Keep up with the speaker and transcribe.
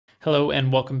Hello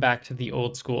and welcome back to the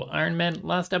Old School Ironman.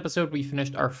 Last episode we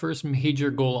finished our first major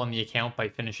goal on the account by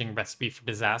finishing Recipe for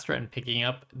Disaster and picking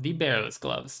up the Barrows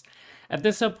gloves. At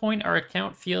this point our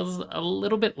account feels a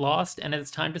little bit lost and it's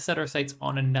time to set our sights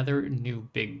on another new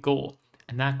big goal.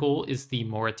 And that goal is the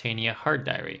Mauritania Hard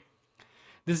Diary.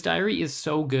 This diary is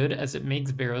so good as it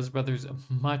makes Barrows Brothers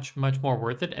much more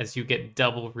worth it as you get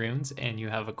double runes and you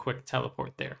have a quick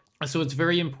teleport there. So it's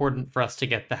very important for us to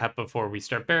get that before we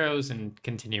start Barrows and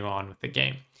continue on with the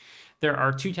game. There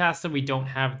are two tasks that we don't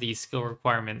have the skill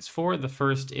requirements for. The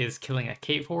first is killing a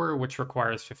cave horror, which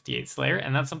requires 58 Slayer,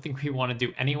 and that's something we want to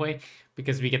do anyway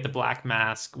because we get the black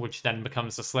mask, which then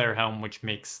becomes the Slayer helm, which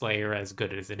makes Slayer as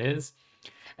good as it is.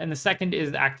 And the second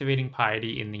is activating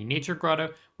Piety in the Nature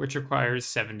Grotto, which requires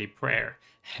 70 prayer.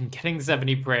 And getting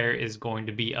 70 prayer is going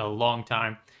to be a long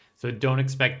time, so don't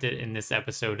expect it in this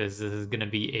episode as this is going to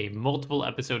be a multiple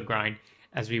episode grind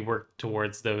as we work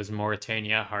towards those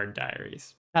Mauritania Hard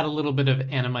Diaries. Had a little bit of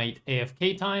Animite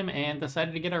AFK time and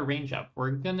decided to get our range up.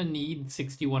 We're going to need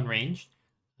 61 range.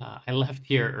 I left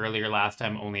here earlier last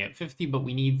time only at 50, but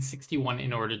we need 61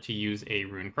 in order to use a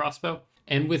rune crossbow.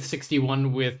 And with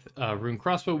 61 with rune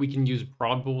crossbow, we can use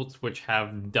broad bolts, which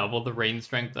have double the range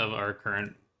strength of our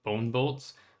current bone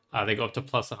bolts. They go up to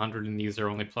plus 100, and these are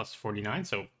only plus 49,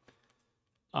 so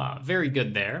very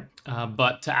good there.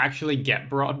 But to actually get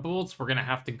broad bolts, we're going to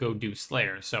have to go do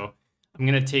Slayer. So I'm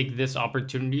going to take this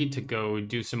opportunity to go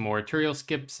do some more arterial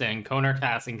skips and Konar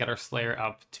tasks and get our Slayer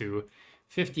up to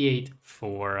 58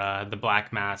 for the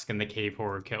Black Mask and the Cave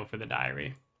Horror kill for the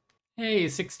diary. Hey,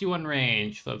 61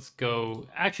 range. Let's go.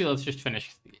 Actually, let's just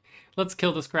finish. Let's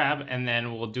kill this crab, and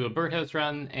then we'll do a birdhouse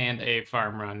run and a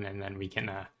farm run, and then we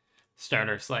can start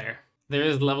our Slayer. There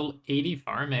is level 80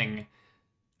 farming.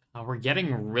 We're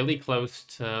getting really close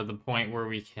to the point where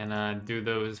we can do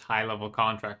those high-level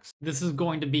contracts. This is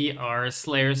going to be our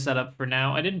Slayer setup for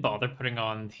now. I didn't bother putting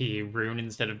on the rune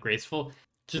instead of graceful,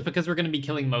 just because we're going to be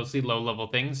killing mostly low-level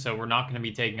things, so we're not going to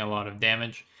be taking a lot of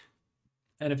damage.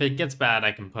 And if it gets bad,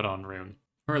 I can put on rune.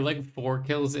 We're like 4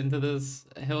 kills into this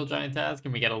hill giant task,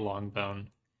 and we get a long bone.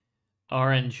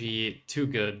 RNG, too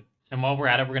good. And while we're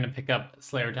at it, we're going to pick up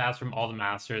Slayer tasks from all the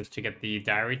masters to get the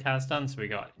diary task done. So we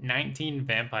got 19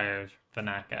 vampires,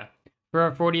 Vanaka. For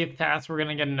our 40th task, we're going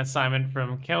to get an assignment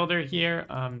from Kelder here.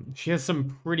 She has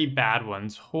some pretty bad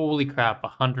ones. Holy crap,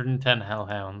 110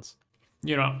 hellhounds.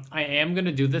 You know, I am going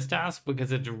to do this task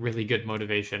because it's really good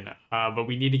motivation, but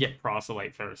we need to get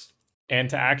proselyte first. And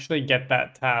to actually get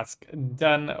that task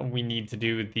done, we need to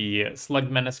do the Slug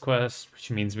Menace quest,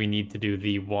 which means we need to do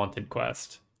the Wanted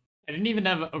quest. I didn't even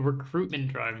have a recruitment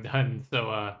drive done, so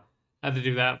I had to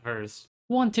do that first.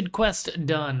 Wanted quest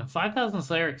done. 5,000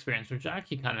 Slayer experience, which is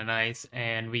actually kind of nice,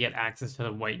 and we get access to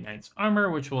the White Knight's armor,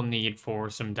 which we'll need for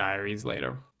some diaries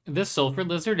later. This Sulfur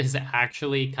Lizard is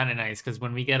actually kind of nice, because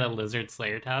when we get a Lizard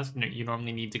Slayer task, you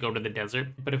normally need to go to the desert.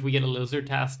 But if we get a Lizard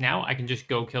task now, I can just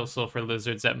go kill Sulfur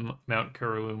Lizards at Mount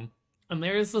Kuruum. And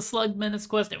there's the Slug Menace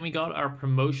quest, and we got our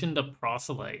promotion to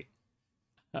Proselyte,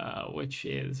 which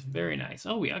is very nice.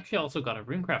 Oh, we actually also got a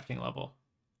rune crafting level.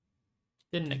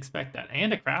 Didn't expect that.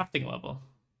 And a crafting level.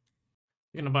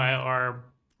 We're going to buy our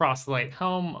Proselyte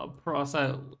helm, a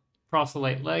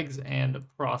Proselyte legs, and a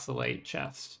Proselyte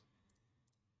chest.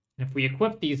 If we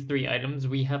equip these 3 items,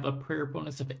 we have a prayer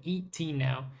bonus of 18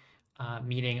 now,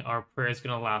 meaning our prayer is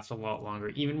going to last a lot longer.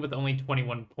 Even with only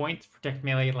 21 points, Protect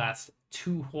Melee lasts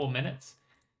 2 whole minutes.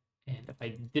 And if I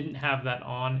didn't have that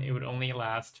on, it would only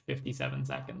last 57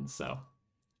 seconds. So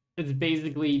it's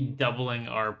basically doubling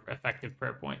our effective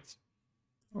prayer points.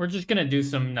 We're just going to do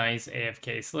some nice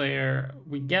AFK Slayer.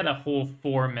 We get a whole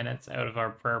 4 minutes out of our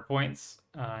prayer points,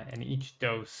 and each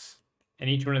dose... And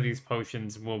each one of these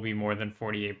potions will be more than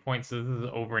 48 points. So this is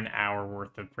over an hour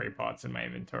worth of pray pots in my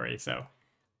inventory. So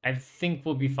I think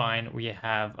we'll be fine. We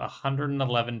have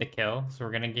 111 to kill. So we're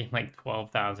going to gain like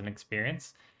 12,000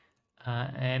 experience.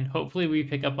 And hopefully we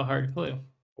pick up a hard clue.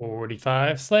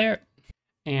 45 Slayer.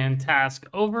 And task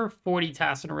over. 40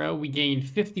 tasks in a row. We gained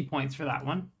 50 points for that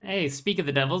one. Hey, speak of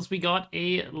the devils, we got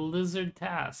a lizard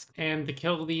task. And to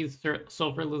kill these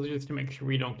sulfur lizards to make sure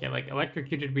we don't get like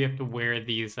electrocuted, we have to wear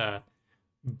these...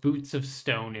 boots of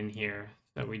stone in here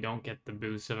so we don't get the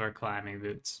boost of our climbing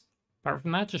boots. Apart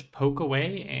from that, just poke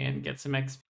away and get some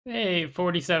XP. Hey,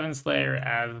 47 Slayer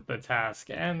as the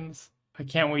task ends. I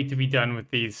can't wait to be done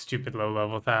with these stupid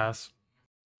low-level tasks.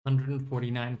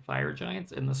 149 fire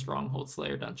giants in the Stronghold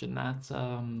Slayer dungeon. That's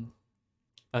in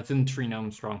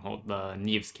Treenome Stronghold, the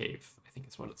Neve's Cave, I think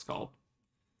is what it's called.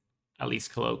 At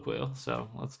least colloquial, so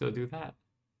let's go do that.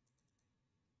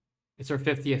 It's our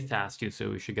 50th task too, so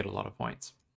we should get a lot of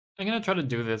points. I'm gonna try to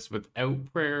do this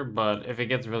without prayer, but if it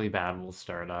gets really bad, we'll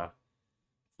start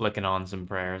flicking on some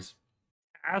prayers.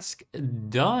 Task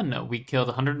done. We killed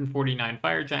 149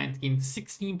 fire giants, gained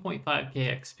 16.5k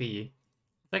XP.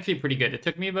 It's actually pretty good. It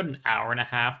took me about an hour and a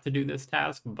half to do this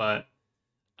task, but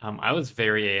I was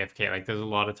very AFK. Like, there's a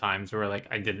lot of times where like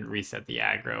I didn't reset the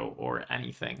aggro or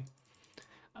anything.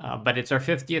 But it's our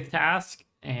 50th task,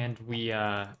 and we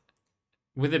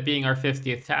with it being our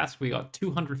 50th task, we got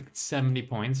 270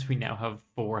 points. We now have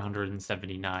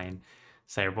 479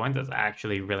 Slayer points. That's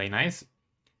actually really nice.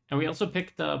 And we also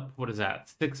picked up, what is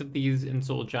that, 6 of these in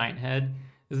Soul Giant Head.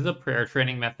 This is a prayer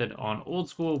training method on Old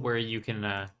School where you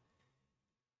can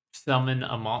summon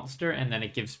a monster, and then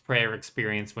it gives prayer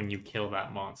experience when you kill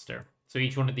that monster. So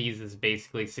each one of these is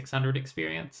basically 600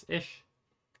 experience-ish.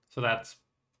 So that's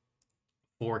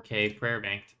 4k prayer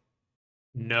banked.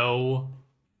 No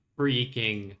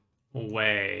freaking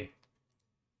way.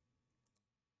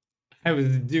 I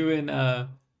was doing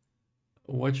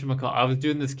whatchamacallit, I was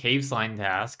doing this cave slime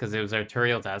task because it was our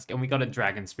tutorial task, and we got a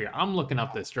dragon spear. I'm looking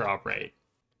up this drop rate.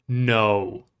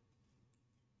 No.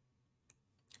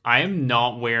 I am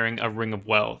not wearing a ring of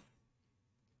wealth.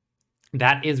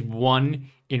 That is 1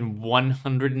 in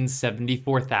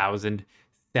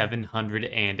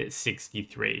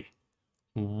 174,763.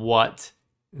 What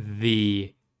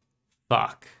the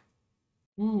fuck?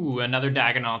 Ooh, another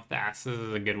Dagonoth task. This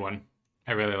is a good one.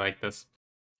 I really like this.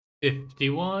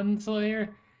 51 Slayer.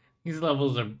 These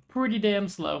levels are pretty damn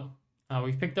slow.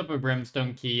 We've picked up a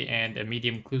Brimstone Key and a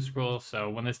medium clue scroll, so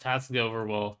when this task is over,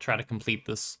 we'll try to complete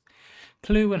this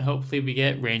clue, and hopefully we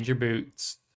get Ranger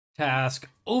Boots. Task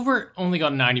over. Only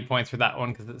got 90 points for that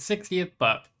one because it's 60th,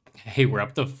 but hey, we're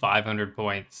up to 500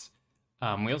 points.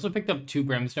 We also picked up 2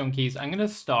 Brimstone Keys. I'm going to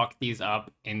stock these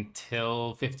up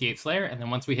until 58 Slayer, and then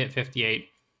once we hit 58,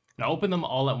 I'll open them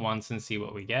all at once and see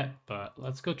what we get, but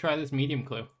let's go try this medium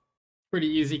clue. Pretty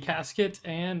easy casket,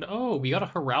 and oh, we got a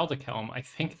Heraldic Helm. I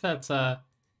think that's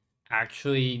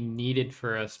actually needed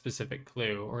for a specific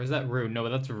clue, or is that rune? No,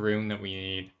 that's rune that we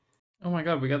need. Oh my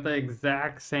god, we got the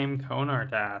exact same Konar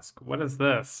task. What is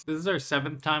this? This is our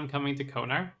 7th time coming to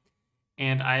Konar,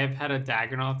 and I have had a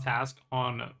Dagonoth task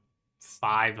on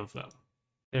 5 of them.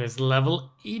 There's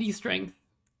level 80 strength.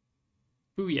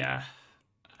 Booyah.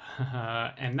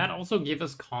 And that also gave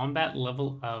us combat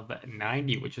level of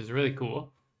 90, which is really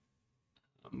cool.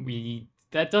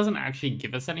 That doesn't actually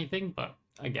give us anything, but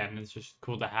again, it's just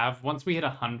cool to have. Once we hit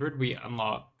 100, we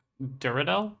unlock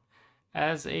Duradel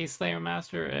as a Slayer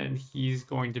Master, and he's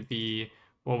going to be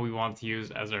what we want to use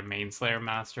as our main Slayer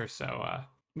Master, so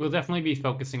we'll definitely be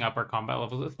focusing up our combat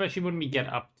levels, especially when we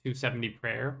get up to 70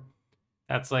 prayer.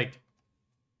 That's like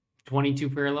 22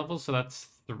 prayer levels, so that's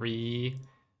 3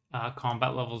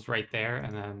 combat levels right there,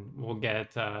 and then we'll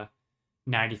get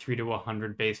 93 to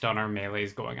 100 based on our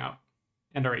melees going up,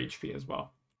 and our HP as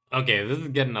well. Okay, this is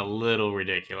getting a little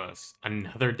ridiculous.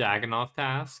 Another Dagonoth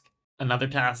task. Another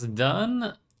task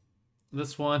done.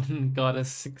 This one got a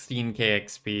 16k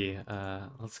XP.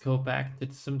 Let's go back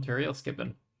to some tutorial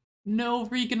skipping. No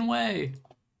freaking way!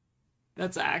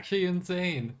 That's actually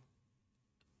insane.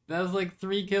 That was like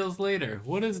 3 kills later.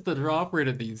 What is the drop rate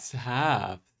of these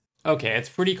have? Okay, it's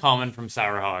pretty common from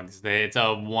Sour Hogs. It's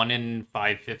a 1 in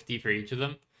 550 for each of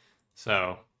them.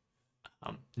 So,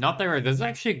 not that rare. This is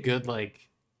actually a good, like,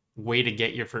 way to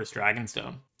get your first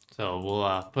Dragonstone. So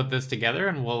we'll put this together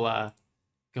and we'll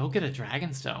go get a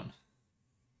Dragonstone.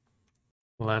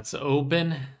 Let's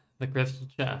open the crystal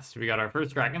chest. We got our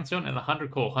first Dragonstone and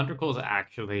 100 coal. 100 coal is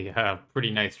actually a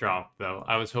pretty nice drop, though.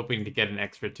 I was hoping to get an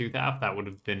extra tooth half. That would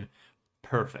have been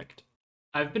perfect.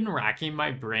 I've been racking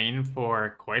my brain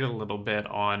for quite a little bit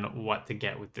on what to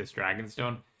get with this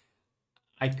Dragonstone.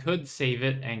 I could save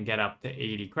it and get up to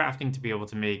 80 crafting to be able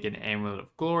to make an Amulet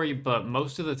of Glory, but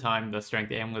most of the time the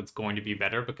Strength Amulet's going to be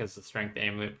better because the Strength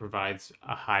Amulet provides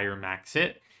a higher max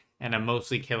hit, and I'm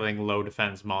mostly killing low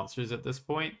defense monsters at this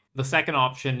point. The second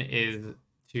option is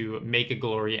to make a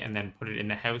Glory and then put it in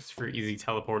the house for easy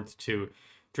teleports to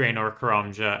Draenor,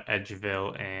 Karamja,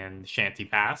 Edgeville, and Shanty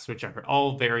Pass, which are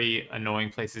all very annoying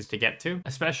places to get to,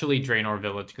 especially Draenor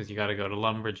Village, because you got to go to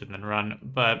Lumbridge and then run,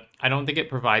 but I don't think it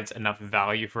provides enough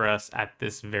value for us at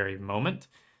this very moment,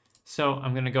 so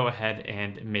I'm going to go ahead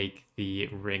and make the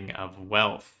Ring of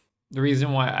Wealth. The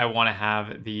reason why I want to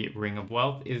have the Ring of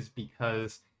Wealth is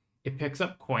because it picks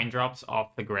up coin drops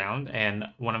off the ground, and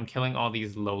when I'm killing all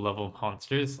these low-level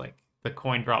monsters, like the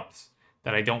coin drops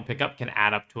that I don't pick up can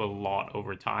add up to a lot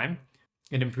over time.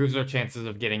 It improves our chances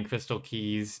of getting crystal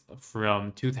keys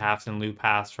from tooth halves and loop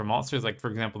halves for monsters, like for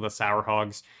example the Sour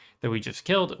Hogs that we just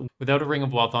killed. Without a Ring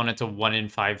of Wealth on, it's a 1 in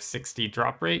 560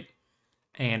 drop rate.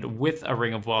 And with a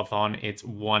Ring of Wealth on, it's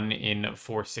 1 in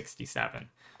 467.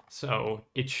 So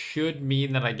it should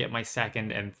mean that I get my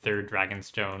second and third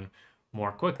Dragonstone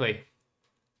more quickly.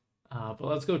 But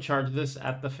let's go charge this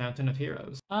at the Fountain of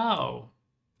Heroes. Oh,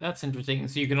 that's interesting.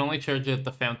 So you can only charge it at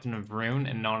the Fountain of Rune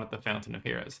and not at the Fountain of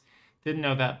Heroes. Didn't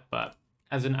know that, but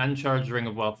as an uncharged Ring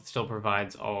of Wealth, it still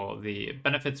provides all the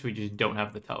benefits. We just don't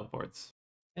have the teleports.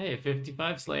 Hey,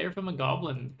 55 Slayer from a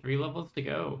Goblin. 3 levels to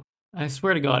go. I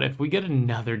swear to God, if we get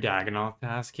another Dagonoth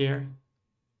task here...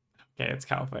 Okay, it's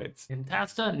Cow Fights. In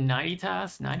Tasta, 90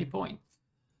 tasks, 90 points.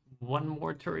 One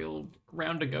more tutorial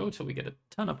round to go till we get a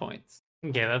ton of points.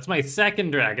 Okay, that's my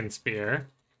second Dragon Spear.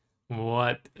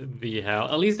 What the hell?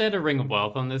 At least I had a Ring of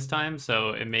Wealth on this time,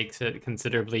 so it makes it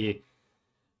considerably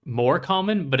more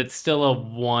common, but it's still a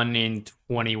 1 in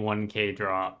 21k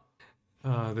drop.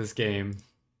 Oh, this game.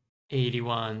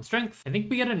 81 strength. I think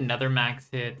we get another max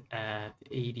hit at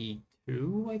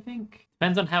 82, I think.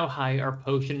 Depends on how high our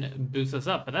potion boosts us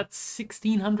up, but that's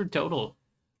 1600 total.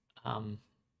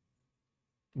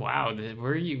 Wow,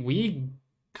 we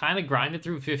kind of grinded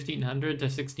through 1500 to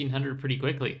 1600 pretty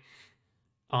quickly.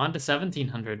 On to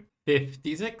 1700.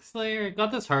 56 Slayer.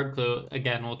 Got this hard clue.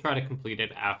 Again, we'll try to complete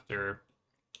it after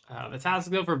the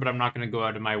task is over, but I'm not going to go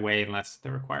out of my way unless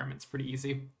the requirement's pretty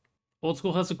easy. Old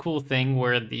School has a cool thing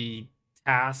where the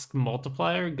task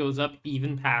multiplier goes up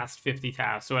even past 50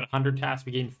 tasks. So at 100 tasks,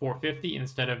 we gain 450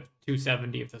 instead of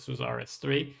 270 if this was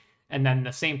RS3. And then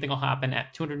the same thing will happen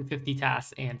at 250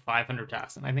 tasks and 500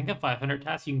 tasks. And I think at 500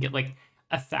 tasks, you can get like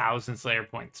 1,000 Slayer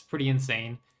points. Pretty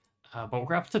insane. But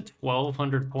we're up to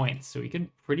 1,200 points. So we can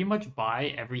pretty much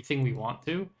buy everything we want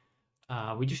to.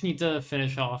 We just need to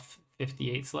finish off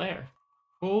 58 Slayer.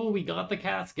 Oh, we got the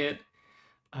casket.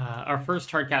 Our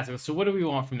first hard casket. So what do we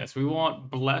want from this? We want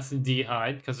Blessed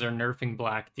D'hide because they're nerfing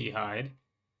Black D'hide.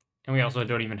 And we also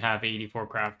don't even have 84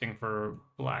 crafting for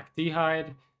Black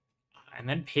D'hide. And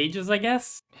then pages, I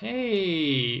guess?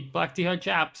 Hey, Black D'hide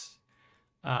chaps.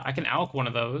 I can alch one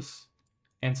of those.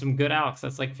 And some good alchs.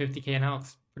 That's like 50k in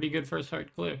alchs. Pretty good first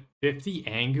hard clue. 50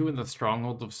 Angu in the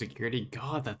Stronghold of Security.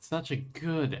 God, that's such a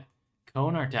good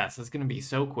Konar task. That's going to be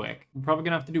so quick. We're probably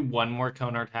going to have to do one more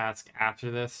Konar task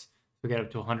after this. We get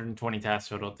up to 120 tasks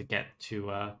total to get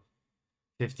to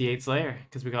 58 Slayer.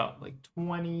 Because we got like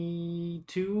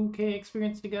 22k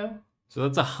experience to go. So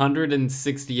that's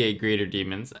 168 Greater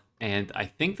Demons. And I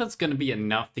think that's going to be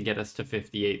enough to get us to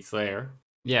 58 Slayer.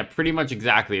 Yeah, pretty much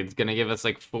exactly. It's going to give us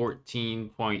like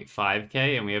 14.5k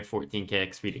and we have 14k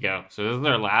XP to go. So this is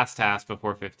our last task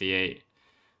before 58.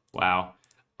 Wow.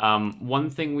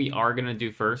 One thing we are going to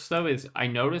do first, though, is I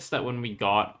noticed that when we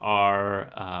got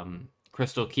our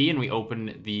crystal key and we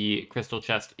opened the crystal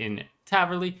chest in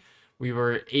Taverley, we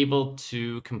were able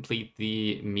to complete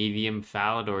the medium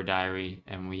Falador diary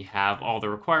and we have all the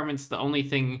requirements. The only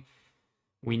thing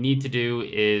we need to do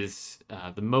is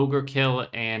the Mogre kill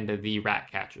and the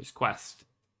Rat Catcher's quest.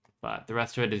 But the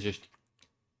rest of it is just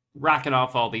racking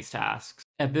off all these tasks.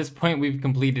 At this point, we've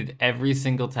completed every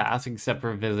single task except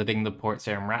for visiting the Port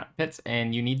Sarim Rat Pits,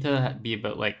 and you need to be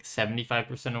about like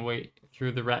 75% away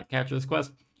through the Rat Catcher's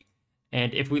quest.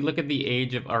 And if we look at the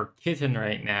age of our kitten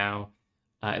right now,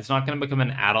 it's not going to become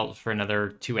an adult for another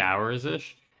 2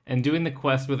 hours-ish. And doing the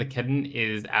quest with a kitten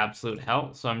is absolute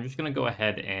hell, so I'm just going to go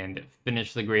ahead and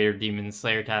finish the Greater Demon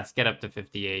Slayer task, get up to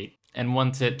 58. And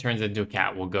once it turns into a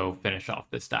cat, we'll go finish off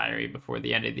this diary before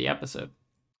the end of the episode.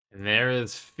 And there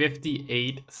is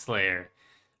 58 Slayer.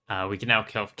 We can now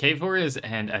kill cave warriors,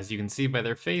 and as you can see by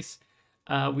their face,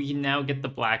 we can now get the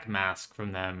black mask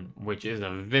from them, which is a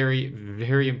very,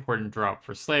 very important drop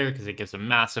for Slayer because it gives a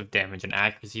massive damage and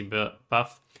accuracy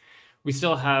buff. We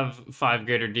still have 5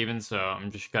 Greater Demons, so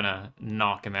I'm just gonna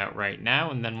knock him out right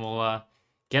now, and then we'll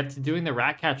get to doing the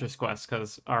Rat Catcher's quest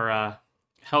because our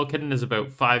Hell Kitten is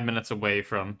about 5 minutes away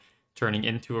from turning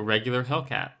into a regular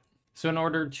Hellcat. So in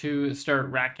order to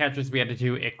start Rat Catchers, we had to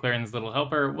do Iclarin's Little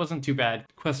Helper. It wasn't too bad.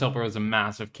 Quest Helper was a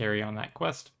massive carry on that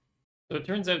quest. So it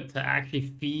turns out to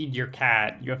actually feed your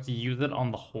cat, you have to use it on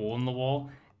the hole in the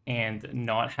wall and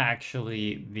not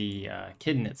actually the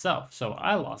kitten itself. So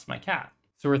I lost my cat.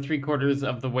 So we're 3/4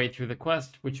 of the way through the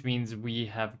quest, which means we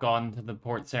have gone to the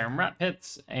Port Sarim Rat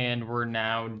Pits and we're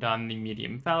now done the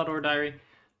medium Falador diary.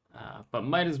 But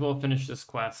might as well finish this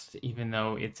quest, even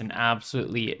though it's an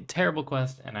absolutely terrible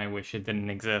quest and I wish it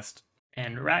didn't exist.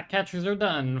 And Rat Catchers are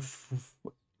done.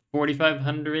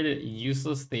 4,500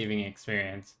 useless thieving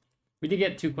experience. We did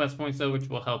get 2 quest points though, which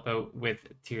will help out with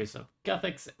Tears of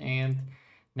Guthix, and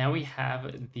now we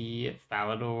have the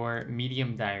Falador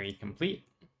medium diary complete.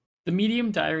 The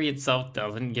medium diary itself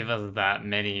doesn't give us that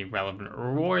many relevant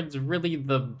rewards. Really,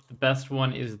 the best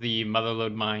one is the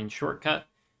Motherlode Mine shortcut,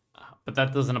 but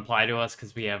that doesn't apply to us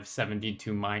because we have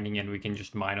 72 mining and we can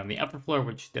just mine on the upper floor,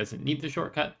 which doesn't need the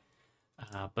shortcut.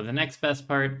 But the next best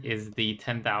part is the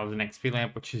 10,000 XP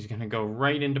lamp, which is going to go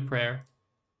right into prayer.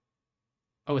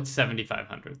 Oh, it's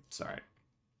 7,500. Sorry.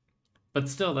 But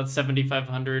still, that's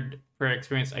 7,500 prayer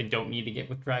experience I don't need to get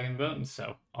with Dragon Bones,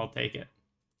 so I'll take it.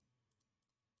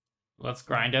 Let's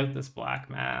grind out this black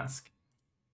mask.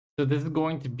 So this is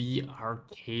going to be our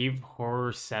cave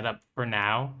horror setup for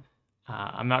now.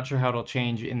 I'm not sure how it'll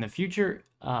change in the future,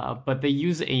 but they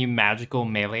use a magical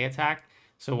melee attack.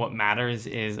 So what matters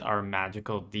is our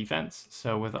magical defense.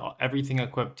 So with everything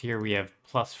equipped here, we have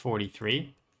plus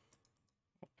 43.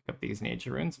 Pick up these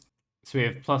nature runes. So we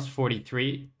have plus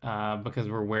 43 because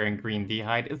we're wearing green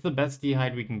d'hide. It's the best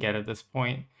d'hide we can get at this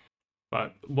point.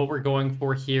 But what we're going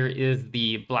for here is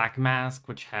the Black Mask,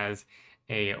 which has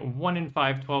a 1 in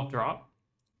 5/12 drop.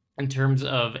 In terms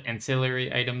of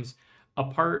ancillary items,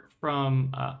 apart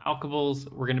from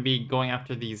alkables, we're going to be going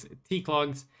after these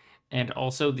T-clogs and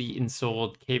also the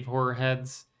ensouled cave horror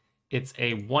heads. It's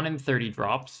a 1 in 30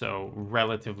 drop, so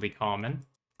relatively common.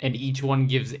 And each one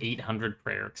gives 800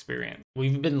 prayer experience.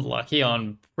 We've been lucky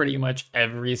on pretty much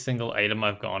every single item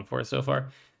I've gone for so far.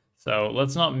 So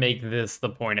let's not make this the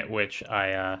point at which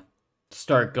I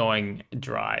start going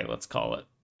dry, let's call it.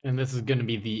 And this is going to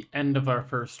be the end of our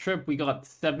first trip. We got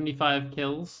 75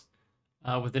 kills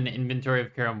with an inventory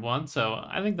of Karam 1, so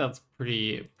I think that's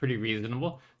pretty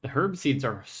reasonable. The herb seeds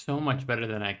are so much better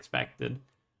than I expected.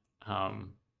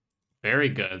 Very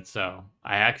good, so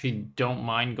I actually don't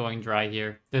mind going dry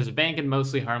here. There's a bank and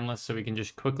mostly harmless, so we can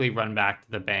just quickly run back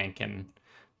to the bank and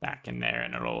back in there,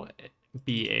 and it'll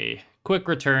be a quick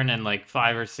return and like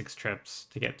 5 or 6 trips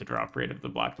to get the drop rate of the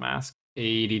Black Mask.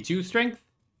 82 strength.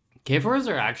 Cave horrors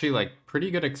are actually like pretty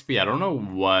good XP. I don't know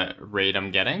what rate I'm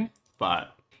getting,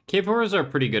 but cave horrors are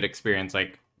pretty good experience.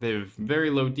 Like they have very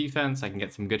low defense. I can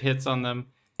get some good hits on them.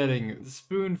 Getting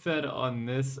spoon fed on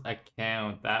this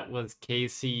account. That was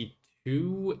KC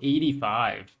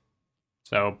 285.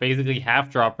 So basically half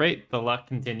drop rate. The luck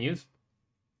continues.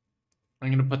 I'm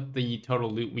going to put the total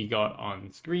loot we got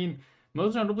on screen.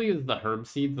 Most notably is the herb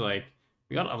seeds. Like,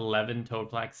 we got 11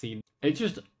 Toadflax seeds. It's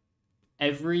just,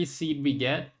 every seed we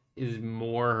get is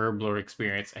more herblore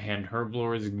experience, and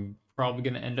herblore is probably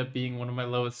going to end up being one of my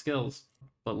lowest skills.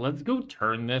 But let's go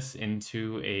turn this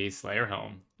into a Slayer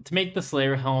Helm. To make the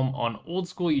Slayer Helm on old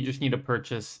school, you just need to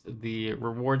purchase the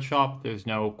reward shop. There's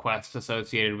no quest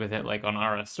associated with it like on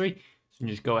RS3. So you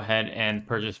just go ahead and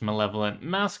purchase Malevolent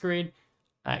Masquerade.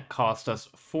 That cost us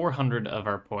 400 of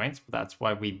our points, but that's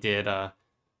why we did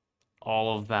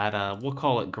all of that, we'll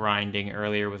call it grinding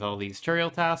earlier with all these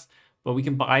Turiel tasks, but we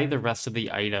can buy the rest of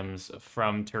the items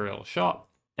from Turiel shop.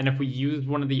 And if we use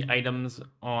one of the items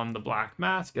on the Black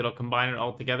Mask, it'll combine it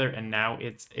all together, and now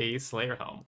it's a Slayer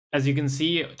Helm. As you can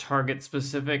see, target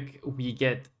specific, we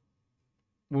get,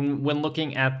 when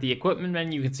looking at the equipment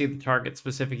menu, you can see the target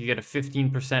specific, you get a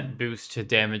 15% boost to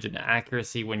damage and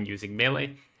accuracy when using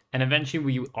melee. And eventually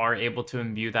we are able to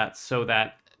imbue that so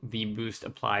that the boost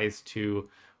applies to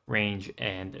range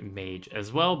and mage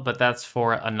as well, but that's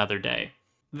for another day.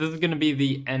 This is going to be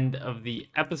the end of the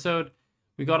episode.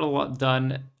 We got a lot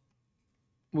done.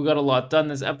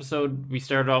 This episode. We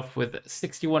started off with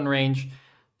 61 range,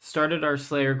 started our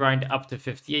Slayer grind up to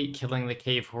 58, killing the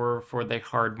cave horror for the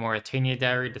hard Mauritania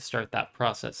diary to start that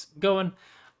process going.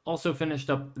 Also finished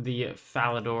up the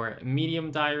Falador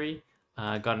medium diary.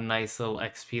 Got a nice little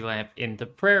XP lamp into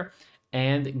prayer,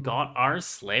 and got our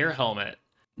Slayer helmet.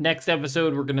 Next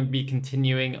episode, we're going to be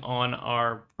continuing on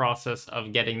our process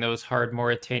of getting those hard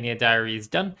Mauritania diaries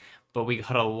done, but we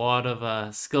got a lot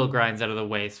of skill grinds out of the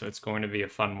way, so it's going to be a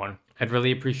fun one. I'd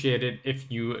really appreciate it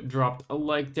if you dropped a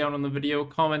like down on the video,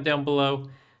 comment down below,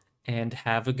 and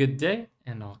have a good day,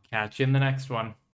 and I'll catch you in the next one.